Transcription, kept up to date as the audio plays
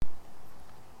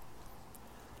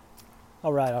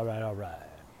All right.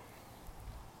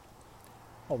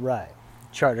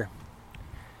 Charter.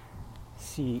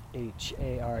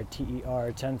 CHARTER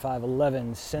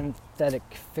 10511 Synthetic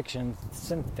Fiction,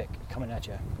 Synfic, coming at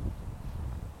you.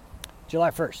 July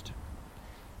 1st.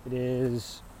 It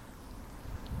is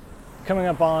coming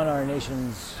up on our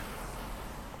nation's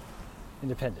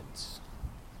independence.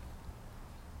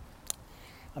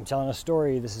 I'm telling a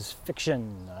story. This is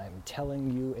fiction. I'm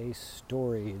telling you a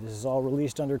story. This is all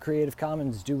released under Creative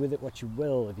Commons. Do with it what you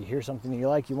will. If you hear something that you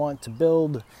like, you want to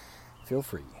build, feel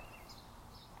free.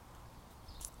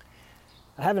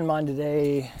 I have in mind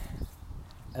today,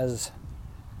 as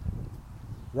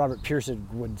Robert Pearson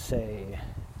would say,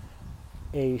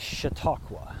 a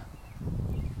Chautauqua.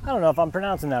 I don't know if I'm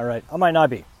pronouncing that right. I might not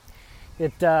be.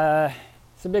 It's a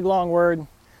big long word.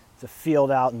 It's a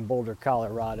field out in Boulder,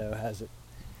 Colorado has it.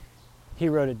 He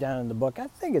wrote it down in the book. I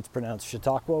think it's pronounced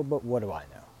Chautauqua, but what do I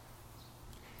know?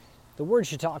 The word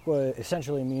Chautauqua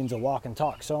essentially means a walk and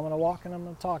talk. So I'm going to walk and I'm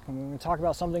going to talk. I'm going to talk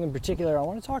about something in particular. I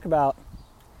want to talk about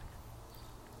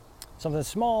something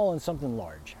small and something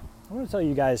large. I'm going to tell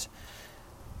you guys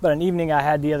about an evening I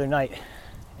had the other night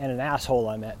and an asshole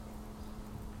I met.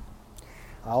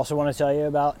 I also want to tell you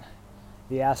about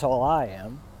the asshole I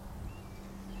am.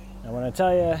 I want to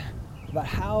tell you about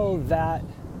how that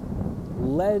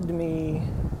led me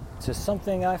to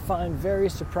something I find very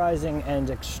surprising and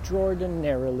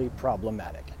extraordinarily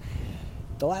problematic.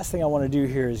 The last thing I want to do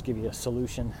here is give you a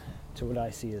solution to what I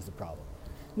see as the problem.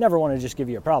 Never want to just give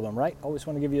you a problem, right? Always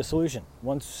want to give you a solution.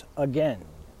 Once again,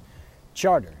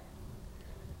 Charter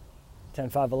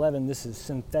 10511. This is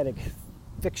Synthetic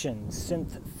Fiction,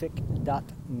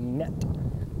 synthfic.net.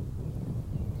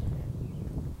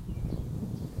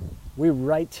 We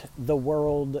write the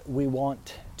world we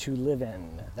want to live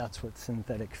in. That's what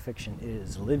synthetic fiction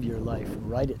is. Live your life,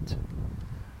 write it.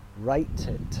 Write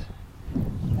it.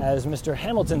 As Mr.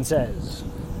 Hamilton says,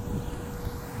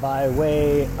 by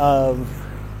way of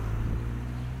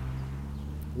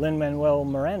Lin-Manuel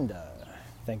Miranda.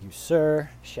 Thank you, sir.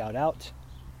 Shout out.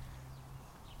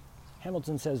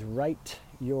 Hamilton says, write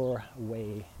your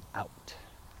way out.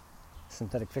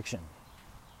 Synthetic fiction.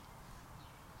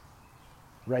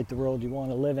 Write the world you want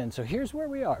to live in. So here's where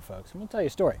we are, folks. I'm going to tell you a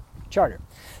story. Charter.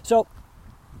 So,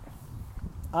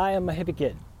 I am a hippie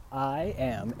kid. I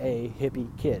am a hippie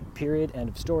kid. Period. End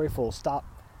of story. Full stop.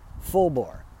 Full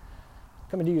bore.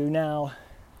 Coming to you now.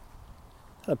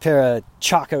 A pair of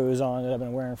Chacos on that I've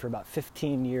been wearing for about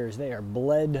 15 years. They are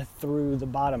bled through the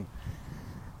bottom.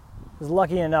 I was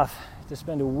lucky enough to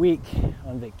spend a week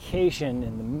on vacation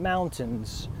in the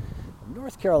mountains of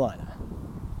North Carolina.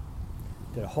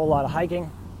 Did a whole lot of hiking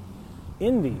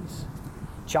in these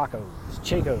Chacos,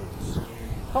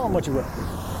 call them what you will.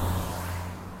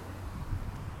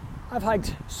 I've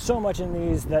hiked so much in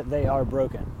these that they are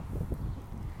broken.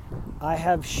 I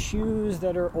have shoes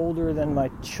that are older than my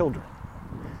children.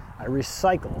 I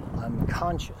recycle. I'm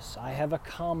conscious. I have a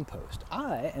compost.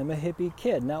 I am a hippie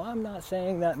kid. Now, I'm not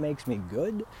saying that makes me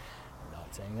good. I'm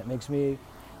not saying that makes me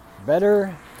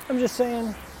better. I'm just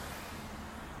saying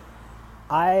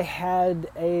I had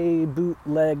a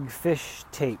bootleg fish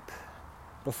tape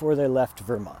before they left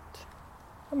Vermont.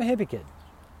 I'm a hippie kid.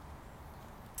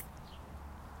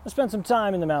 I spent some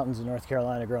time in the mountains of North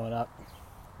Carolina growing up.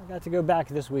 I got to go back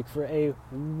this week for a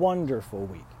wonderful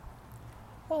week.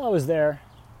 While I was there,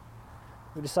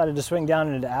 we decided to swing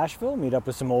down into Asheville, meet up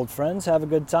with some old friends, have a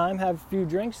good time, have a few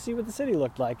drinks, see what the city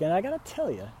looked like. And I gotta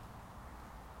tell you,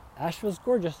 Asheville's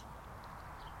gorgeous.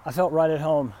 I felt right at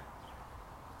home.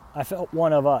 I felt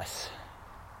one of us.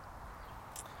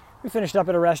 We finished up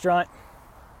at a restaurant.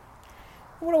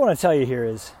 What I want to tell you here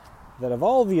is that of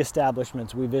all the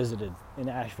establishments we visited in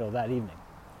Asheville that evening,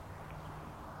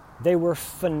 they were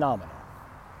phenomenal.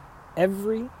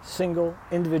 Every single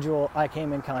individual I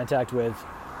came in contact with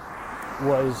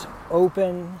was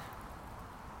open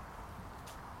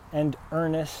and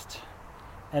earnest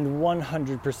and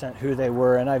 100% who they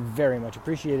were, and I very much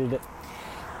appreciated it.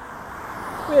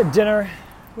 We had dinner.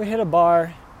 We hit a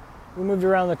bar, we moved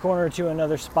around the corner to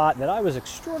another spot that I was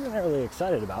extraordinarily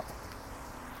excited about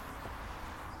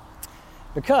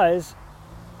because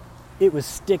it was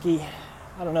sticky.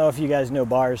 I don't know if you guys know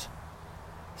bars.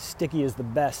 Sticky is the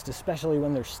best, especially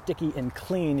when they're sticky and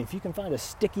clean. If you can find a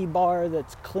sticky bar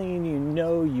that's clean, you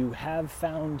know you have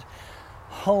found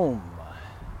home.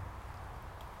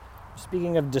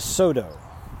 Speaking of DeSoto,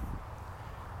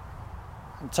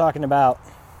 I'm talking about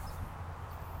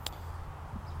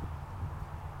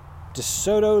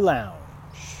DeSoto Lounge,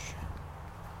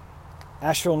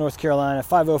 Asheville, North Carolina,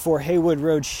 504 Haywood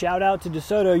Road. Shout out to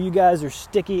DeSoto. You guys are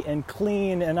sticky and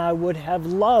clean, and I would have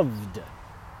loved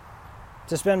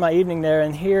to spend my evening there,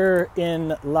 and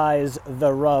herein lies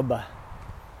the rub.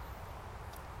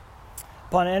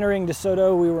 Upon entering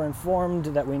DeSoto, we were informed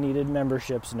that we needed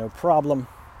memberships, no problem.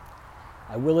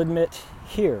 I will admit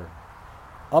here,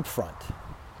 up front,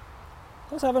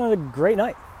 I was having a great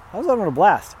night. I was having a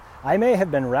blast. I may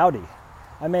have been rowdy.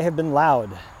 I may have been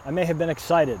loud. I may have been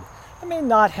excited. I may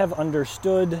not have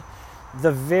understood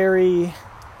the very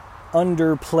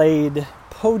underplayed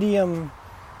podium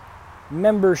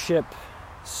membership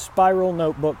spiral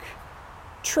notebook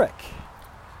trick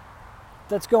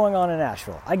that's going on in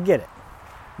Asheville. I get it.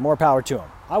 More power to them.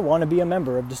 I want to be a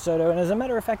member of DeSoto, and as a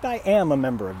matter of fact, I am a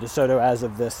member of DeSoto as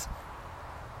of this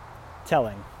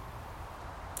telling.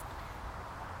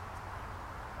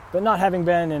 But not having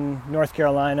been in North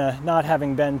Carolina, not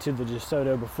having been to the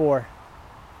DeSoto before,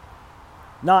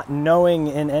 not knowing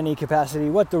in any capacity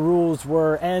what the rules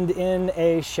were, and in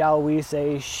a, shall we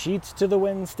say, sheets to the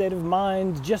wind state of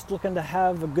mind, just looking to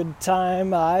have a good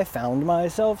time, I found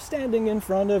myself standing in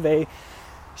front of a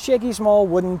shaky small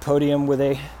wooden podium with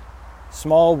a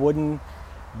small wooden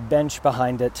bench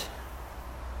behind it,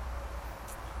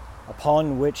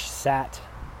 upon which sat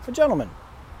a gentleman.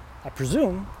 I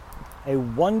presume a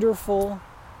wonderful,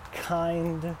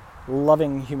 kind,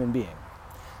 loving human being.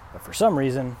 But for some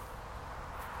reason,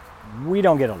 we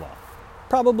don't get along.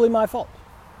 Probably my fault.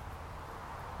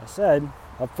 I said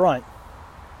up front,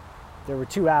 there were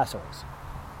two assholes.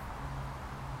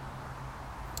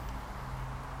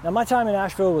 Now, my time in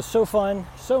Asheville was so fun,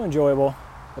 so enjoyable,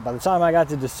 that by the time I got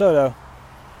to DeSoto,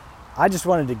 I just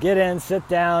wanted to get in, sit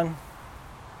down,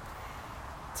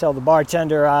 tell the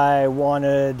bartender I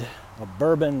wanted a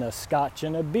bourbon, a scotch,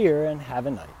 and a beer, and have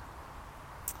a night.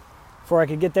 Before I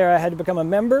could get there, I had to become a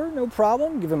member, no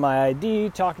problem, give him my ID,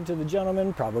 talking to the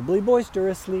gentleman, probably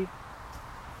boisterously.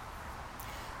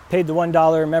 Paid the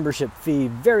 $1 membership fee,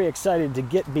 very excited to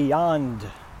get beyond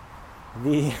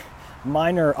the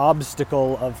minor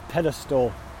obstacle of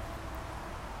pedestal.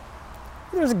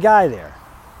 There's a guy there.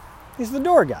 He's the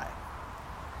door guy.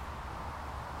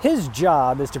 His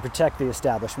job is to protect the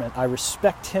establishment. I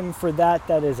respect him for that.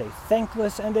 That is a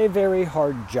thankless and a very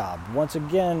hard job. Once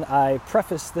again, I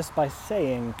preface this by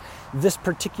saying this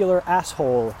particular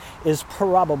asshole is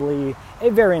probably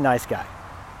a very nice guy.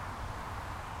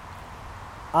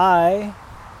 I,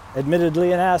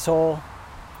 admittedly an asshole,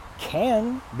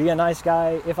 can be a nice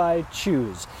guy if I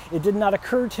choose. It did not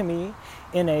occur to me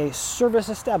in a service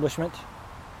establishment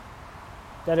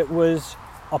that it was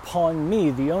upon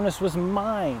me, the onus was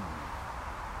mine,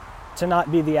 to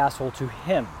not be the asshole to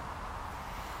him.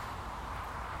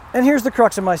 And here's the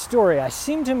crux of my story. I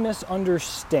seem to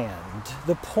misunderstand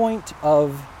the point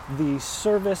of the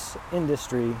service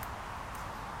industry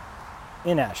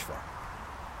in Asheville.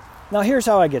 Now here's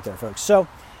how I get there, folks. So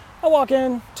I walk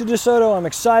in to DeSoto, I'm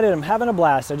excited, I'm having a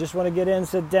blast. I just want to get in,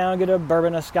 sit down, get a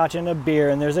bourbon, a scotch, and a beer,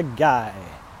 and there's a guy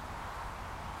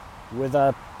with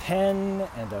a pen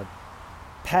and a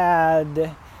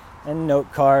pad and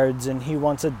note cards, and he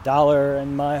wants $1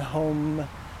 and my home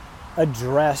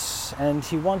address, and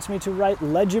he wants me to write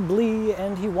legibly,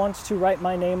 and he wants to write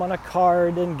my name on a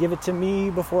card and give it to me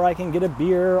before I can get a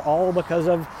beer, all because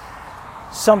of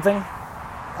something.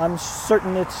 I'm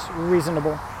certain it's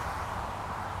reasonable.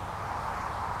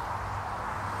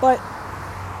 But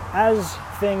as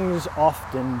things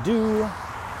often do,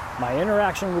 my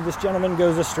interaction with this gentleman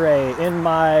goes astray in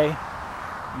my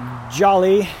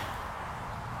jolly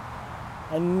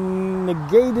and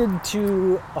negated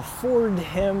to afford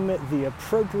him the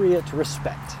appropriate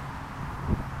respect.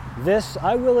 This,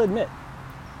 I will admit,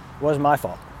 was my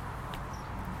fault.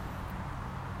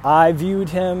 I viewed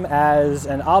him as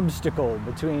an obstacle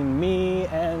between me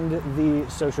and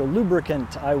the social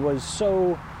lubricant I was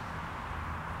so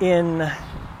in,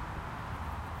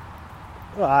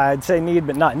 well, I'd say need,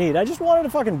 but not need. I just wanted a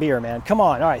fucking beer, man. Come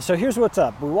on. All right, so here's what's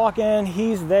up. We walk in,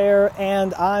 he's there,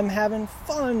 and I'm having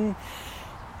fun.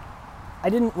 I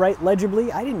didn't write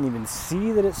legibly. I didn't even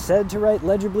see that it said to write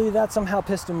legibly. That somehow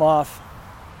pissed him off.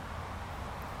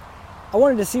 I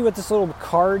wanted to see what this little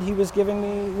card he was giving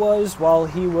me was while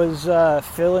he was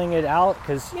filling it out,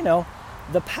 because, you know,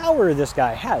 the power this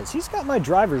guy has. He's got my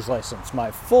driver's license, my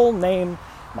full name,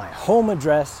 my home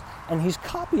address, and he's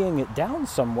copying it down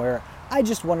somewhere. I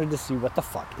just wanted to see what the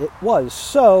fuck it was.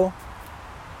 So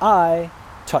I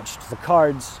touched the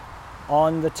cards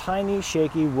on the tiny,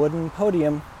 shaky wooden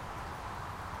podium,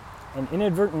 and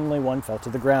inadvertently one fell to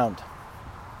the ground.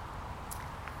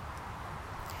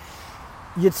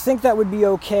 You'd think that would be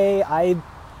okay. I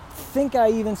think I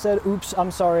even said, oops,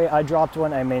 I'm sorry, I dropped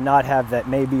one. I may not have. That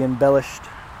may be embellished.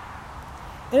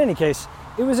 In any case,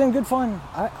 it was in good fun.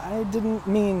 I didn't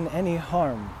mean any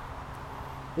harm.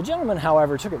 The gentleman,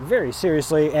 however, took it very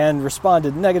seriously and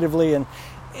responded negatively, and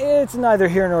it's neither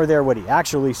here nor there what he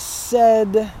actually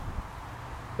said,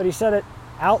 but he said it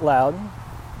out loud,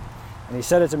 and he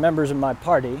said it to members of my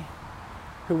party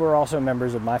who were also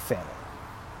members of my family.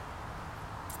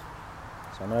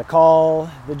 So I'm going to call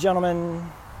the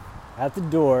gentleman at the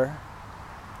door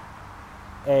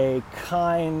a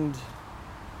kind,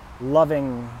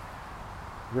 loving,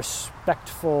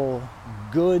 respectful,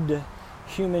 good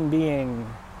human being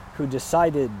who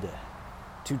decided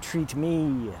to treat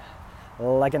me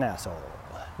like an asshole,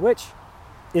 which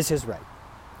is his right.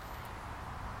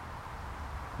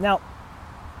 Now,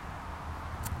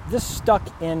 this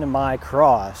stuck in my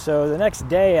craw. So the next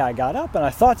day I got up and I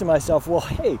thought to myself, well,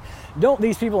 hey, don't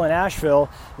these people in Asheville,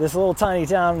 this little tiny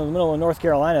town in the middle of North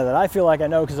Carolina that I feel like I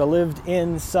know because I lived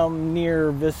in some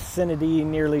near vicinity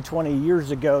nearly 20 years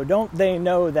ago, don't they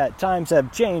know that times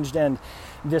have changed and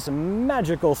this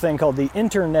magical thing called the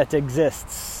internet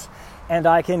exists and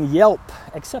I can Yelp,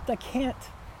 except I can't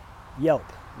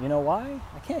Yelp. You know why?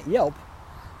 I can't Yelp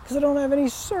because I don't have any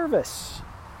service.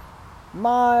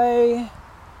 My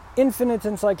infinite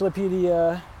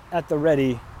encyclopedia at the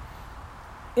ready,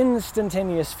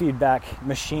 instantaneous feedback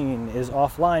machine is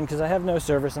offline because I have no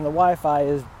service and the Wi-Fi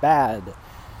is bad.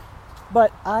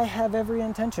 But I have every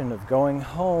intention of going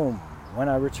home when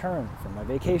I return from my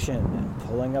vacation and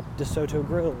pulling up DeSoto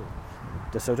Grill,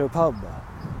 DeSoto Pub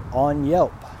on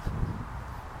Yelp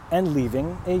and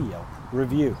leaving a Yelp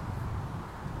review.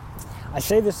 I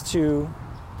say this to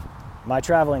my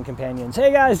traveling companions.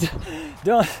 Hey guys,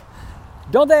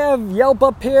 don't they have Yelp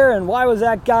up here? And why was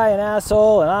that guy an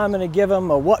asshole? And I'm going to give him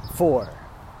a what for?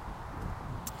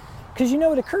 Because,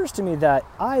 it occurs to me that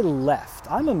I left.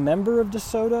 I'm a member of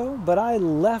DeSoto, but I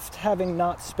left having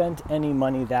not spent any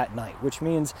money that night, which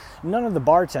means none of the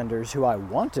bartenders who I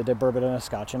wanted a bourbon and a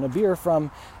scotch and a beer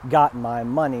from got my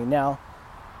money. Now,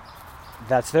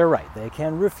 that's their right. They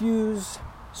can refuse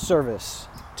service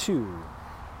to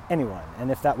anyone, and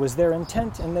if that was their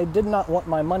intent and they did not want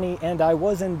my money and I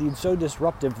was indeed so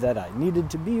disruptive that I needed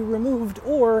to be removed,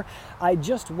 or I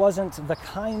just wasn't the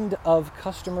kind of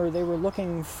customer they were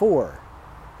looking for,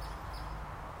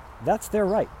 that's their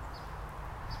right.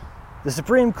 The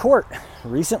Supreme Court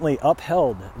recently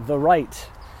upheld the right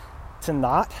to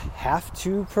not have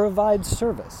to provide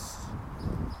service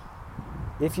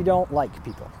if you don't like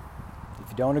people, if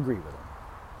you don't agree with them.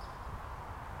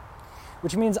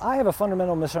 Which means I have a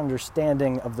fundamental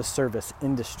misunderstanding of the service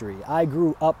industry. I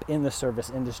grew up in the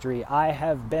service industry. I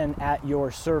have been at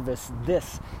your service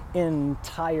this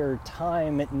entire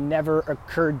time. It never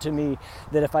occurred to me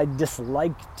that if I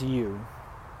disliked you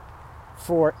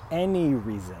for any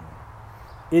reason,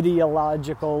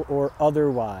 ideological or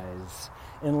otherwise,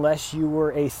 unless you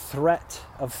were a threat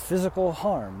of physical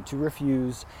harm, to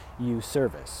refuse you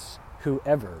service,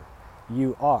 whoever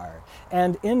you are.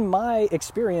 And in my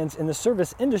experience in the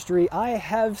service industry, I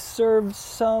have served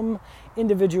some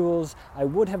individuals I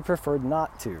would have preferred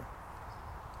not to,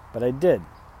 but I did.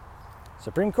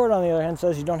 Supreme Court, on the other hand,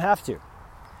 says you don't have to.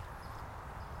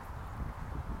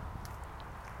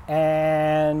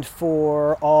 And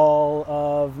for all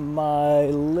of my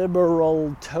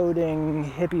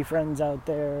liberal-toting hippie friends out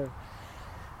there,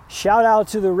 shout out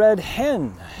to the Red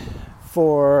Hen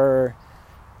for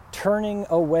turning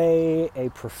away a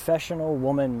professional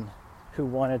woman who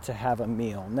wanted to have a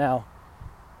meal. Now,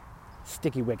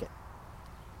 sticky wicket.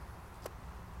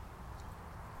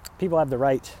 People have the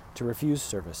right to refuse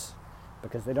service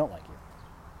because they don't like you.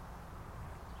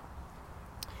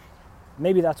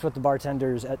 Maybe that's what the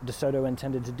bartenders at DeSoto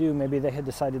intended to do. Maybe they had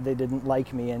decided they didn't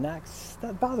like me, and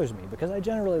that bothers me because I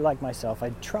generally like myself. I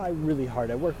try really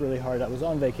hard. I work really hard. I was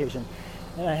on vacation,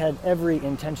 and I had every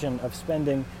intention of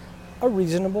spending a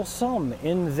reasonable sum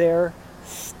in their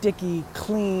sticky,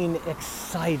 clean,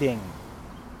 exciting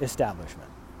establishment.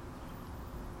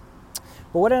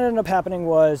 But what ended up happening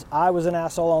was I was an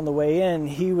asshole on the way in,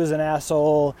 he was an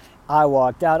asshole, I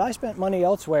walked out. I spent money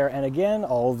elsewhere, and again,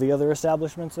 all of the other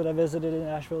establishments that I visited in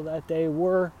Asheville that day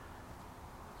were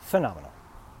phenomenal.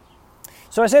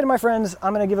 So I say to my friends,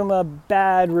 I'm going to give him a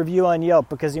bad review on Yelp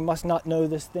because he must not know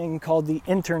this thing called the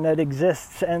internet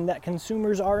exists and that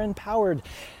consumers are empowered.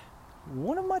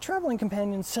 One of my traveling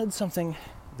companions said something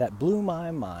that blew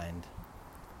my mind.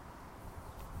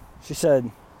 She said,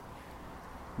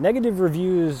 negative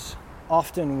reviews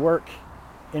often work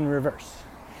in reverse.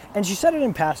 And she said it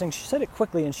in passing, she said it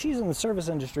quickly, and she's in the service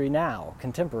industry now,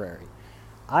 contemporary.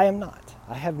 I am not.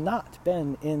 I have not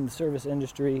been in the service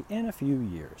industry in a few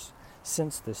years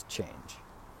since this change.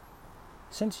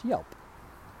 Since Yelp.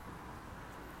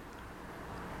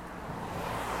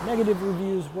 Negative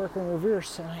reviews work in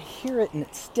reverse, and I hear it and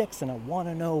it sticks, and I want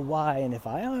to know why. And if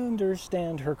I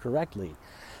understand her correctly,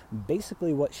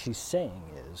 basically what she's saying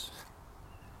is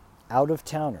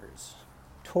out-of-towners,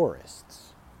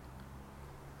 tourists,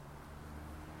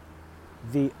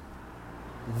 the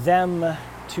them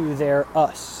to their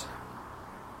us,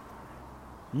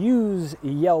 use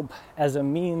Yelp as a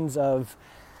means of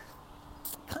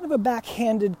kind of a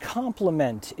backhanded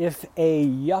compliment. If a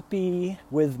yuppie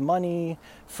with money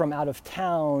from out of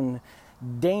town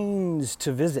deigns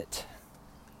to visit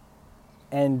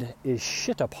and is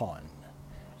shit upon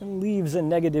and leaves a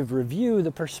negative review,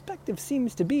 the perspective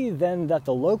seems to be then that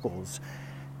the locals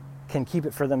can keep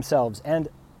it for themselves. And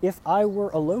if I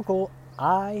were a local,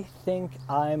 I think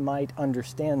I might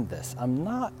understand this. I'm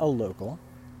not a local,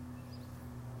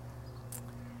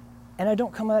 and I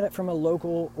don't come at it from a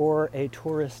local or a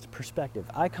tourist perspective.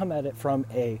 I come at it from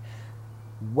a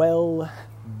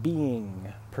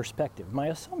well-being perspective. My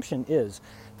assumption is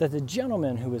that the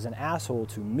gentleman who is an asshole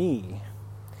to me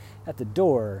at the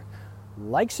door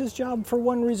likes his job for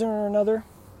one reason or another,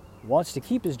 wants to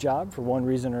keep his job for one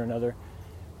reason or another,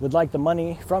 would like the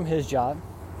money from his job,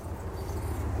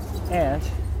 and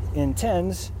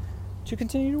intends to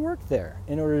continue to work there.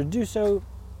 In order to do so,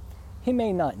 he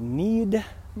may not need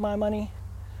my money,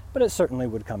 but it certainly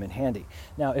would come in handy.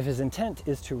 Now, if his intent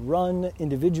is to run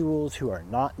individuals who are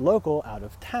not local out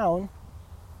of town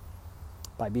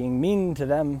by being mean to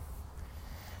them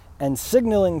and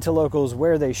signaling to locals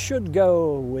where they should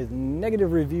go with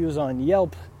negative reviews on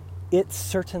Yelp, it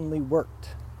certainly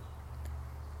worked.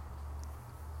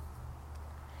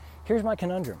 Here's my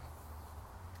conundrum.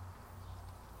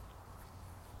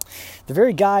 The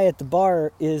very guy at the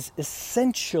bar is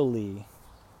essentially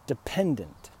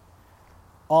dependent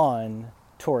on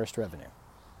tourist revenue.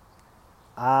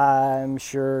 I'm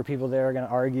sure people there are going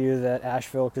to argue that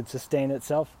Asheville could sustain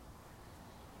itself.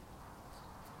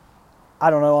 I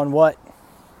don't know on what.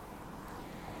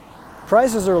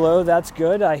 Prices are low, that's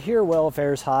good. I hear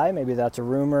welfare's high, maybe that's a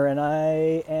rumor, and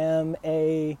I am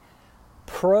a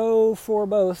pro for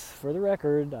both. For the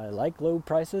record, I like low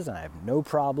prices and I have no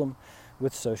problem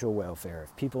with social welfare.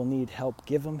 If people need help,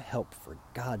 give them help, for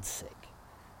God's sake.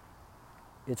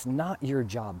 It's not your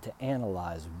job to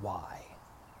analyze why.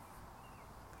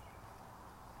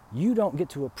 You don't get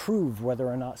to approve whether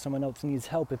or not someone else needs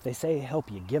help. If they say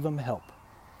help, you give them help.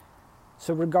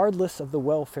 So regardless of the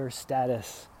welfare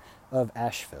status of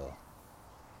Asheville,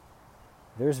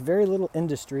 there's very little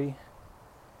industry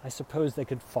I suppose they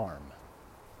could farm.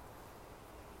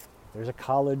 There's a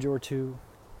college or two.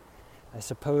 I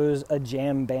suppose a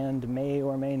jam band may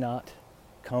or may not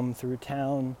come through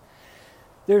town.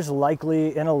 There's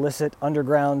likely an illicit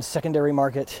underground secondary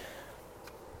market.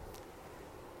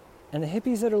 And the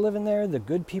hippies that are living there, the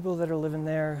good people that are living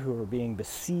there, who are being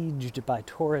besieged by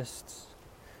tourists,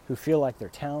 who feel like their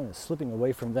town is slipping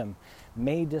away from them,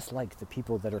 may dislike the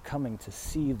people that are coming to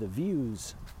see the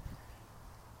views.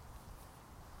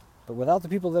 But without the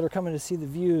people that are coming to see the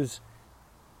views,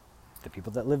 the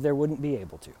people that live there wouldn't be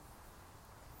able to.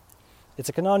 It's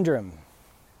a conundrum.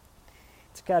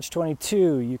 It's a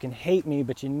catch-22. You can hate me,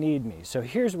 but you need me. So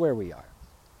here's where we are.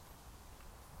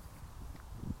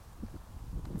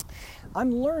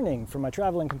 I'm learning from my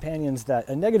traveling companions that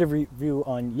a negative review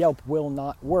on Yelp will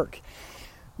not work.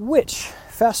 Which,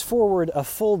 fast forward a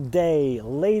full day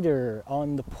later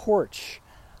on the porch,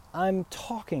 I'm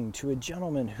talking to a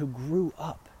gentleman who grew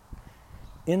up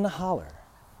in the holler,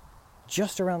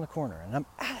 just around the corner, and I'm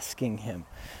asking him,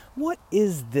 what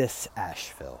is this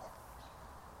Asheville?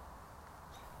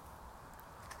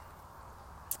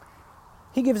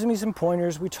 He gives me some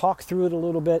pointers, we talk through it a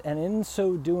little bit, and in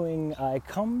so doing, I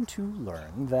come to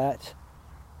learn that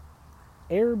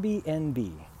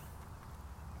Airbnb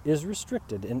is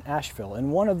restricted in Asheville.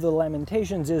 And one of the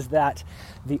lamentations is that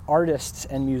the artists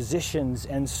and musicians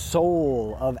and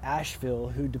soul of Asheville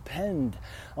who depend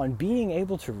on being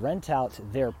able to rent out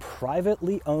their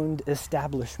privately owned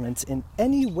establishments in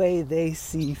any way they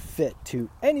see fit to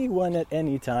anyone at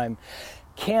any time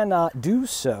cannot do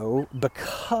so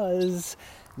because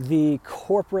the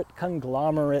corporate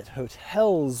conglomerate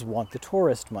hotels want the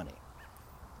tourist money.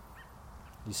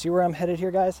 You see where I'm headed here,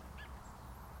 guys?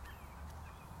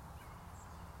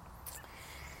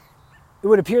 It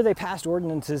would appear they passed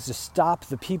ordinances to stop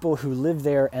the people who live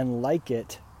there and like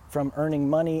it from earning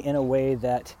money in a way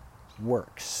that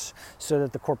works, so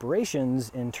that the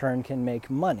corporations in turn can make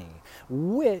money,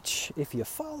 which, if you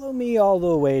follow me all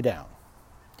the way down,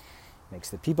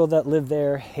 makes the people that live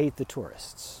there hate the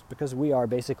tourists, because we are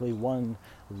basically one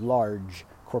large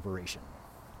corporation.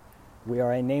 We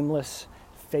are a nameless,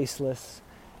 faceless,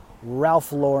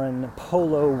 Ralph Lauren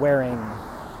polo wearing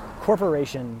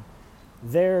corporation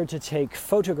there to take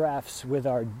photographs with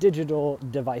our digital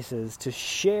devices to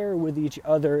share with each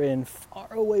other in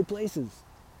faraway places.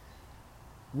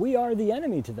 We are the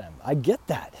enemy to them. I get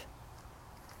that.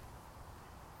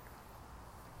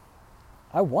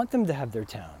 I want them to have their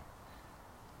town.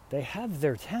 They have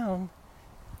their town,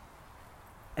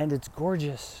 and it's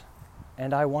gorgeous,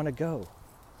 and I want to go.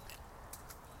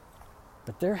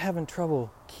 But they're having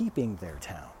trouble keeping their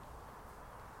town.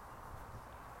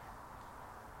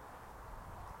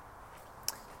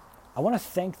 I want to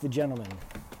thank the gentleman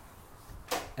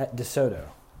at DeSoto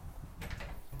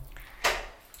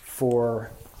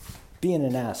for being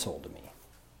an asshole to me.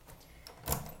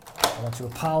 I want to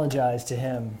apologize to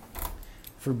him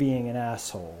for being an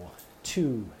asshole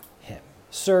to him.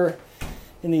 Sir,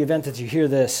 in the event that you hear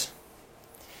this,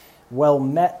 well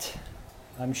met.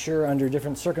 I'm sure under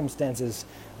different circumstances,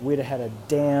 we'd have had a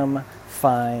damn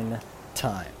fine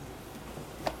time.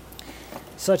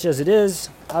 Such as it is,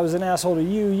 I was an asshole to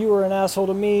you, you were an asshole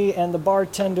to me, and the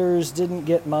bartenders didn't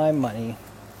get my money.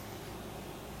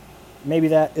 Maybe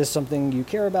that is something you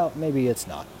care about, maybe it's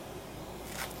not.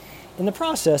 In the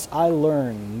process, I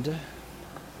learned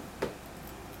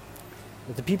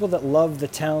that the people that love the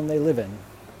town they live in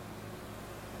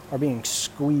are being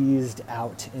squeezed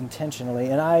out intentionally,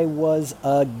 and I was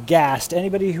aghast.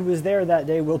 Anybody who was there that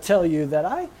day will tell you that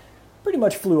I pretty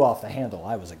much flew off the handle.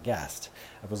 I was aghast.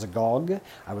 I was agog.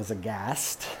 I was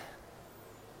aghast.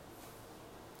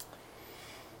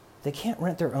 They can't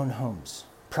rent their own homes.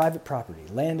 Private property,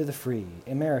 land of the free,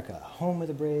 America, home of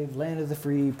the brave, land of the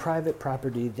free, private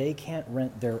property. They can't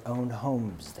rent their own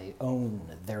homes. They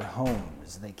own their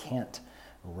homes. They can't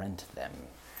rent them.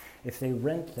 If they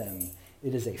rent them,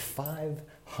 it is a $500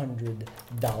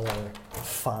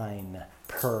 fine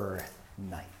per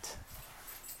night.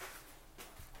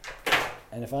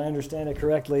 And if I understand it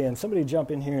correctly, and somebody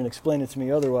jump in here and explain it to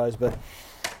me otherwise, but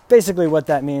basically what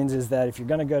that means is that if you're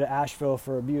going to go to Asheville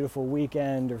for a beautiful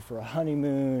weekend or for a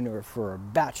honeymoon or for a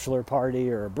bachelor party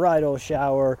or a bridal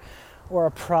shower or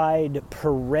a pride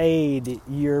parade,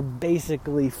 you're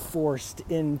basically forced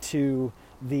into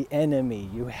the enemy.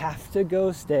 You have to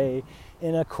go stay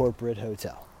in a corporate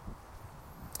hotel.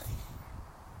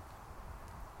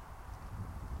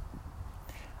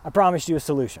 I promised you a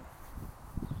solution.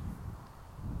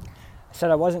 I said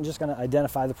I wasn't just going to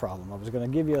identify the problem. I was going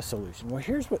to give you a solution. Well,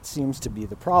 here's what seems to be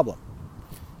the problem.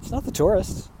 It's not the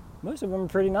tourists. Most of them are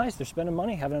pretty nice. They're spending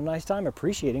money, having a nice time,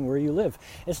 appreciating where you live.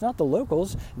 It's not the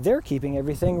locals. They're keeping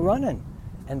everything running,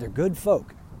 and they're good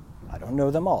folk. I don't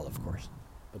know them all, of course,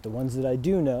 but the ones that I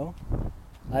do know,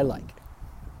 I like,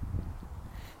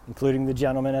 including the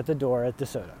gentleman at the door at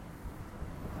DeSoto.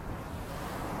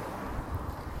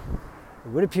 It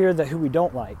would appear that who we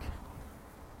don't like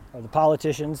are the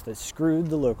politicians that screwed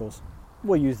the locals.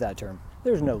 We'll use that term.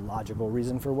 There's no logical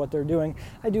reason for what they're doing.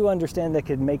 I do understand they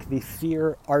could make the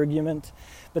fear argument,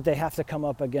 but they have to come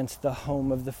up against the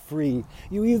home of the free.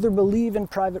 You either believe in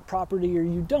private property or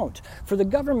you don't. For the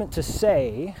government to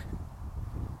say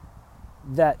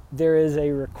that there is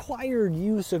a required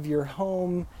use of your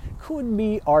home could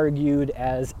be argued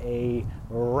as a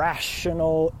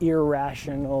rational,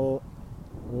 irrational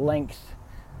length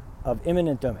of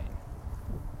eminent domain.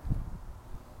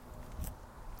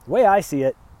 The way I see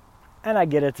it, and I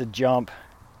get it's a jump,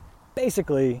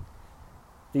 basically,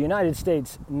 the United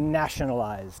States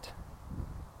nationalized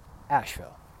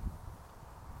Asheville.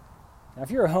 Now,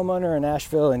 if you're a homeowner in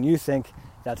Asheville and you think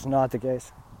that's not the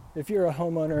case, if you're a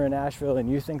homeowner in Asheville and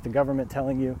you think the government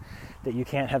telling you that you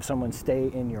can't have someone stay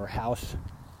in your house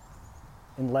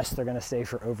unless they're going to stay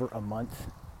for over a month,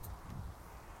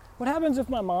 what happens if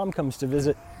my mom comes to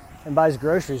visit and buys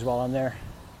groceries while I'm there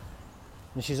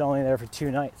and she's only there for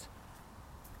 2 nights?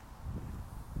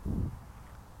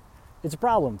 It's a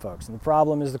problem, folks, and the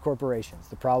problem is the corporations.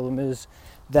 The problem is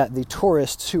that the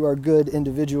tourists, who are good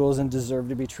individuals and deserve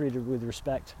to be treated with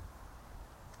respect,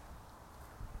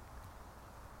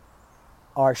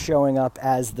 are showing up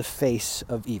as the face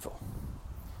of evil.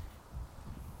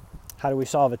 How do we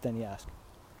solve it then, you ask?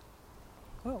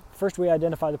 Well, first we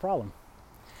identify the problem.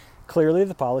 Clearly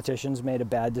the politicians made a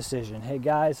bad decision. Hey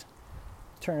guys,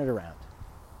 turn it around.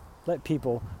 Let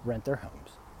people rent their homes.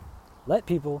 Let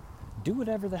people do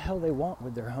whatever the hell they want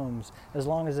with their homes as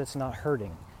long as it's not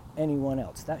hurting anyone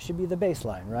else. That should be the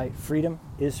baseline, right? Freedom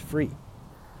is free.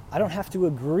 I don't have to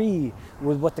agree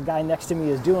with what the guy next to me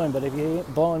is doing, but if he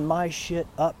ain't blowing my shit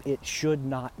up, it should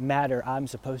not matter. I'm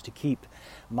supposed to keep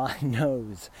my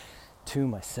nose to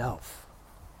myself.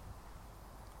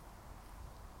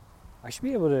 I should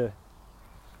be able to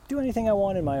do anything I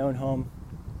want in my own home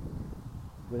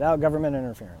without government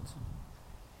interference.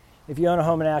 If you own a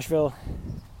home in Asheville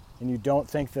and you don't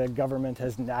think the government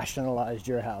has nationalized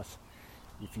your house,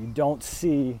 if you don't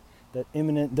see that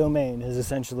eminent domain has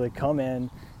essentially come in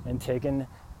and taken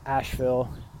Asheville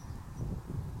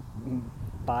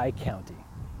by county,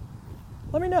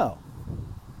 let me know.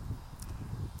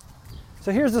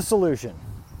 So here's the solution.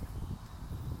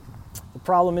 The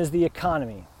problem is the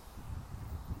economy.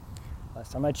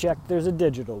 Last time I checked, there's a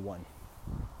digital one.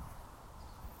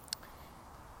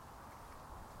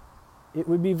 It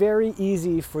would be very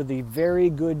easy for the very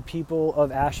good people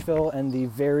of Asheville and the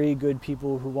very good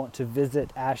people who want to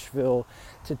visit Asheville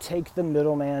to take the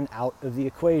middleman out of the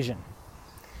equation.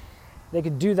 They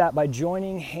could do that by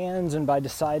joining hands and by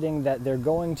deciding that they're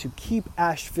going to keep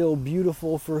Asheville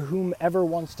beautiful for whomever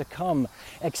wants to come,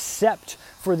 except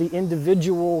for the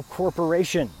individual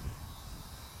corporation.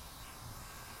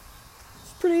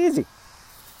 It's pretty easy.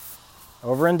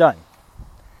 Over and done.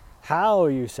 How,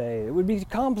 you say? It would be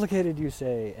complicated, you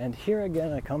say. And here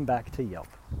again, I come back to Yelp.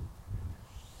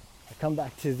 I come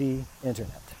back to the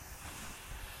internet.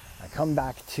 I come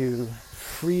back to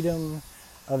freedom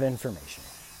of information.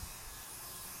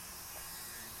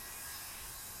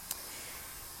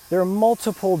 There are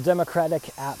multiple democratic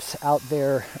apps out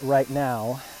there right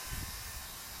now.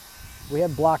 We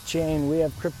have blockchain, we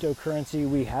have cryptocurrency,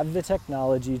 we have the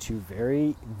technology to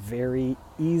very, very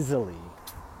easily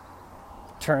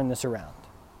turn this around.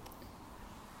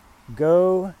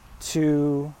 Go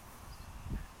to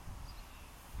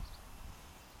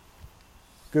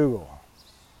Google.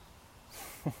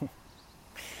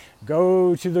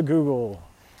 Go to the Google.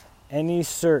 Any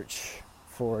search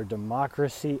for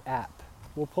democracy app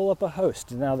will pull up a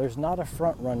host. Now, there's not a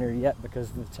front runner yet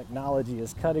because the technology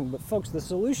is cutting, but folks, the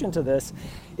solution to this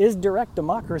is direct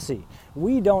democracy.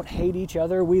 We don't hate each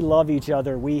other, we love each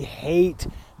other, we hate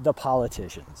the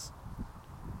politicians.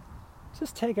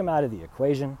 Just take them out of the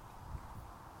equation.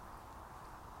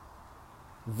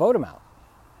 Vote them out.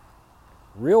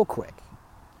 Real quick.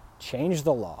 Change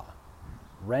the law.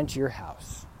 Rent your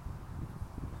house.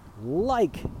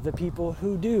 Like the people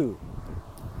who do.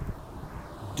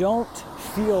 Don't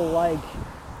feel like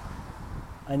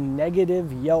a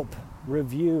negative Yelp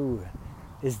review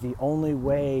is the only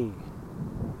way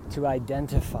to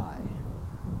identify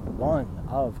one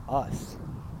of us.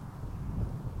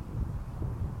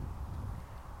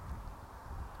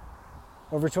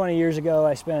 Over 20 years ago,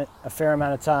 I spent a fair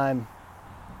amount of time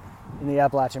in the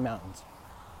Appalachian Mountains.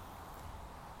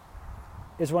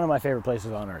 It's one of my favorite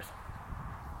places on earth.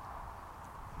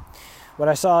 What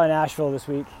I saw in Asheville this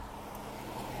week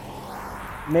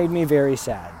made me very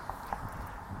sad.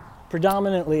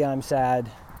 Predominantly, I'm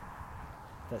sad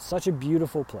that such a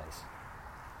beautiful place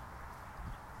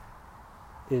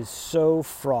is so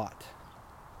fraught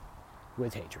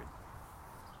with hatred.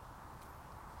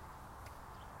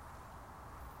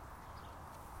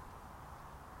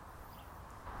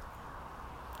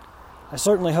 I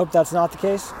certainly hope that's not the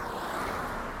case.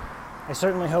 I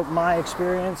certainly hope my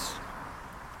experience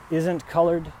isn't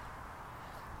colored.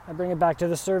 I bring it back to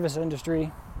the service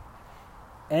industry.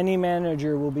 Any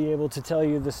manager will be able to tell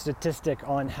you the statistic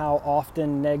on how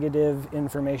often negative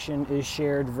information is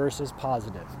shared versus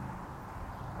positive.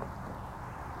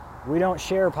 We don't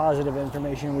share positive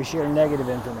information, we share negative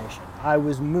information. I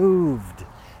was moved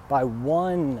by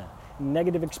one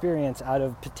negative experience out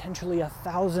of potentially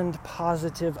 1,000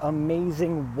 positive,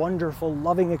 amazing, wonderful,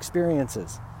 loving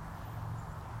experiences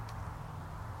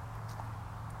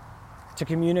to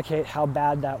communicate how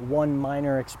bad that one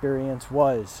minor experience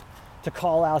was, to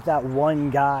call out that one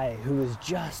guy who was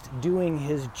just doing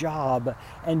his job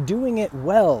and doing it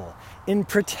well in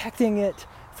protecting it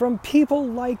from people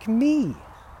like me.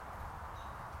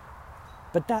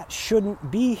 But that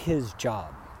shouldn't be his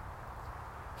job.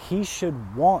 He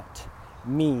should want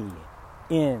me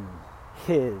in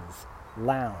his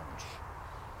lounge,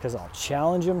 because I'll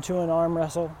challenge him to an arm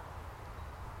wrestle,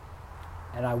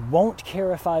 and I won't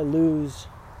care if I lose,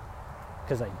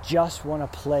 because I just want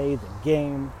to play the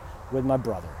game with my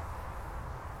brother.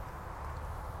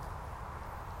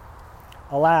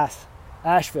 Alas,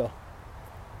 Asheville,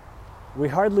 we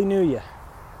hardly knew you.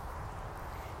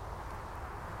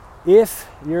 If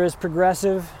you're as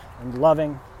progressive and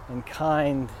loving and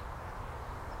kind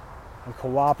and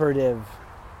cooperative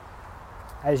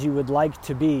as you would like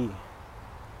to be,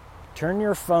 turn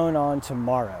your phone on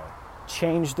tomorrow.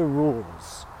 Change the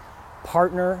rules.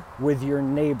 Partner with your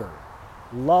neighbor.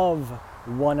 Love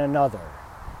one another.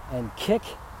 And kick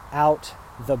out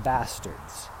the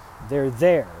bastards. They're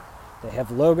there. They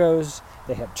have logos.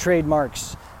 They have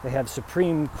trademarks. They have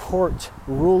Supreme Court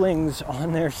rulings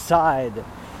on their side.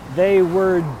 They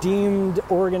were deemed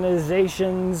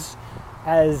organizations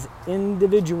as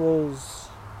individuals.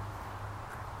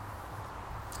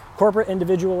 Corporate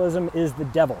individualism is the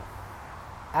devil.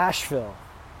 Asheville.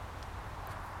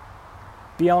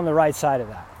 Be on the right side of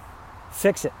that.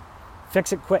 Fix it.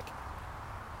 Fix it quick.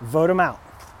 Vote them out.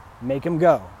 Make them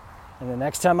go. And the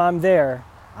next time I'm there,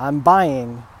 I'm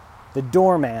buying the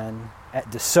doorman at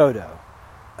DeSoto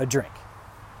a drink.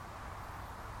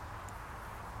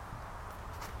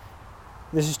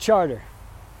 This is Charter.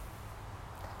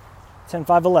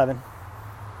 10511.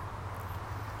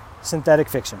 Synthetic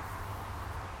Fiction.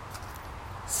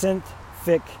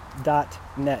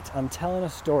 Synthfic.net. I'm telling a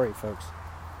story, folks.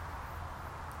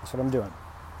 That's what I'm doing.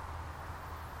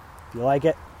 If you like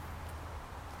it,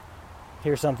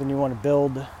 here's something you want to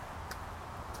build,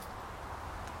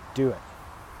 do it.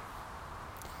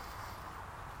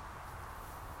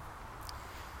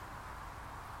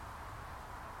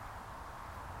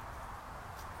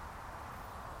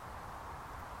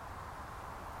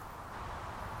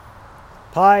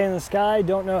 Pie in the sky,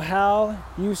 don't know how,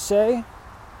 you say.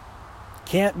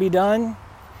 Can't be done.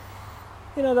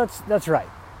 You know, that's right.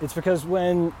 It's because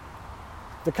when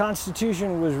the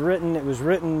Constitution was written, it was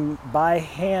written by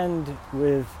hand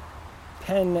with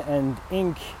pen and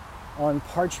ink on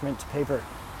parchment paper.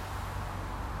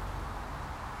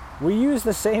 We use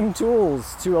the same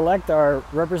tools to elect our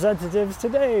representatives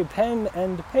today, pen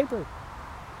and paper.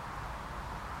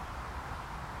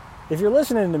 If you're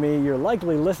listening to me, you're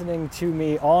likely listening to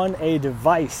me on a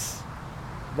device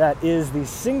that is the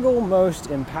single most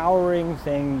empowering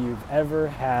thing you've ever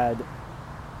had.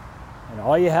 And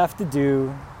all you have to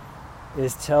do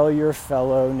is tell your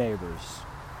fellow neighbors.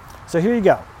 So here you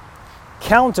go.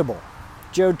 Countable.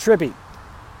 Joe Trippi.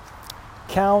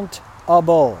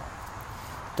 Countable.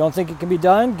 Don't think it can be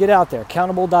done? Get out there.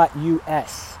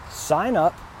 Countable.us. Sign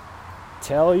up.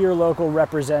 Tell your local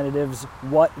representatives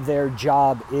what their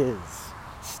job is.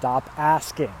 Stop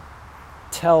asking.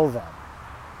 Tell them.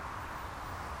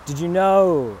 Did you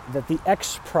know that the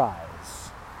X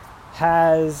Prize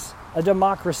has a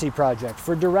democracy project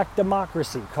for direct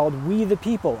democracy called We the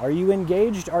People? Are you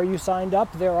engaged? Are you signed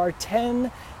up? There are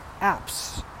 10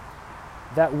 apps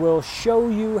that will show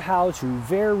you how to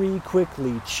very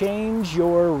quickly change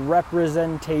your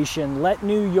representation. Let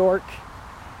New York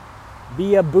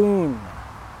be a boon.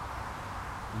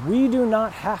 We do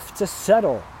not have to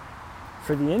settle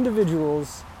for the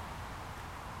individuals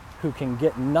who can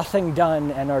get nothing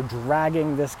done and are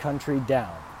dragging this country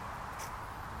down.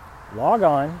 Log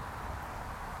on,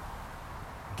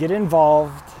 get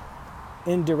involved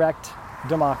in direct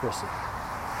democracy.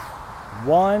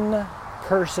 One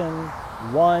person,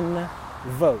 one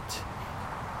vote.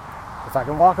 If I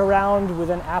can walk around with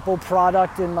an Apple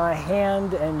product in my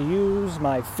hand and use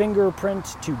my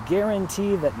fingerprint to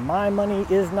guarantee that my money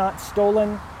is not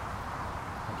stolen,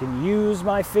 I can use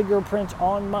my fingerprint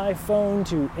on my phone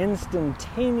to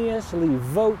instantaneously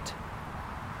vote.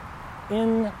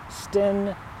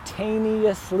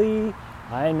 Instantaneously.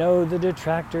 I know the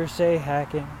detractors say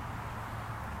hacking.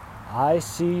 I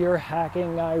see your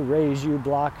hacking, I raise you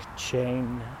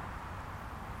blockchain.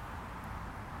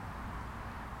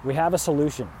 We have a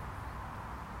solution.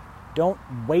 Don't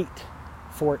wait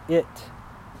for it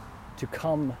to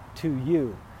come to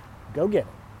you. Go get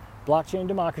it. Blockchain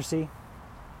democracy.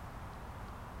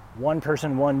 One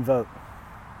person, one vote.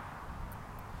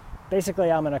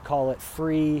 Basically, I'm going to call it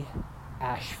Free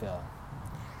Asheville.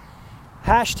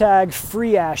 Hashtag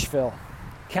Free Asheville.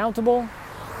 Countable,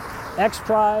 X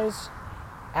Prize,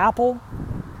 Apple.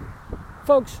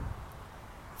 Folks,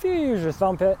 if you use your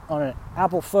thumb hit on an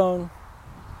Apple phone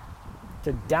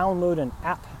to download an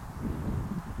app,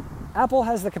 Apple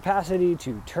has the capacity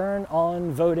to turn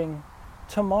on voting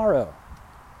tomorrow.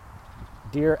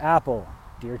 Dear Apple,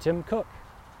 dear Tim Cook,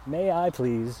 may I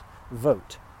please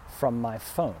vote from my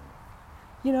phone?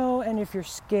 You know, and if you're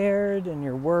scared and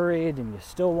you're worried and you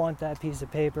still want that piece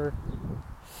of paper,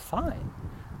 fine.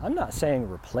 I'm not saying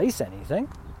replace anything.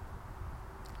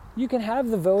 You can have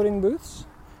the voting booths,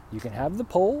 you can have the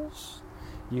polls,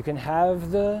 you can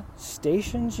have the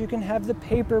stations, you can have the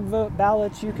paper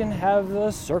ballots, you can have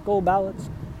the circle ballots.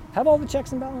 Have all the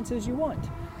checks and balances you want.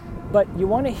 But you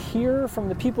want to hear from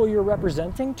the people you're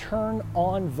representing? Turn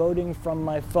on voting from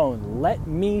my phone. Let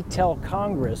me tell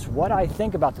Congress what I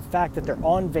think about the fact that they're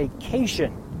on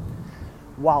vacation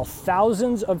while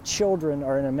thousands of children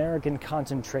are in American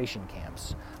concentration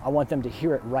camps. I want them to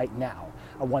hear it right now.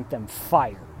 I want them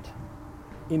fired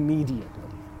immediately.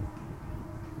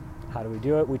 How do we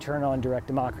do it? We turn on direct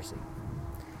democracy.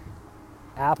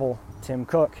 Apple, Tim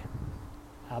Cook,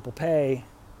 Apple Pay,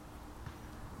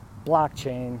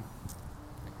 blockchain.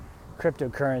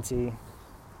 cryptocurrency.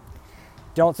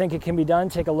 Don't think it can be done?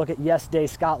 Take a look at Yes Day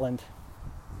Scotland.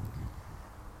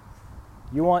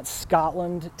 You want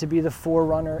Scotland to be the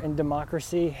forerunner in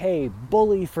democracy? Hey,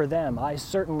 bully for them. I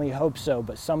certainly hope so,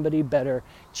 but somebody better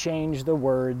change the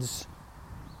words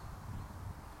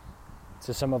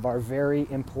to some of our very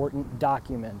important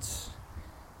documents.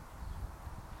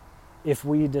 If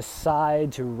we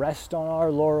decide to rest on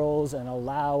our laurels and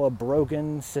allow a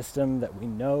broken system that we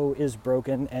know is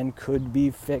broken and could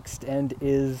be fixed and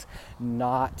is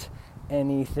not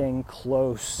anything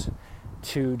close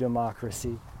to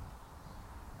democracy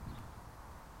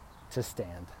to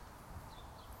stand.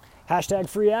 Hashtag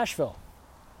free Asheville.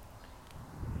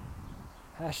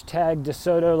 Hashtag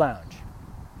DeSoto Lounge.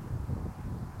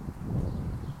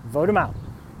 Vote them out.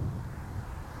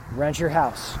 Rent your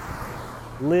house.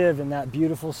 Live in that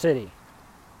beautiful city.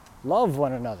 Love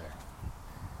one another.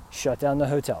 Shut down the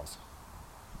hotels.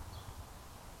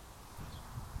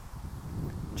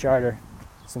 Charter,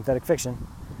 Synthetic Fiction,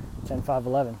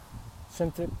 10511.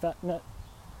 Synthetic.net,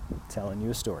 telling you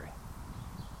a story.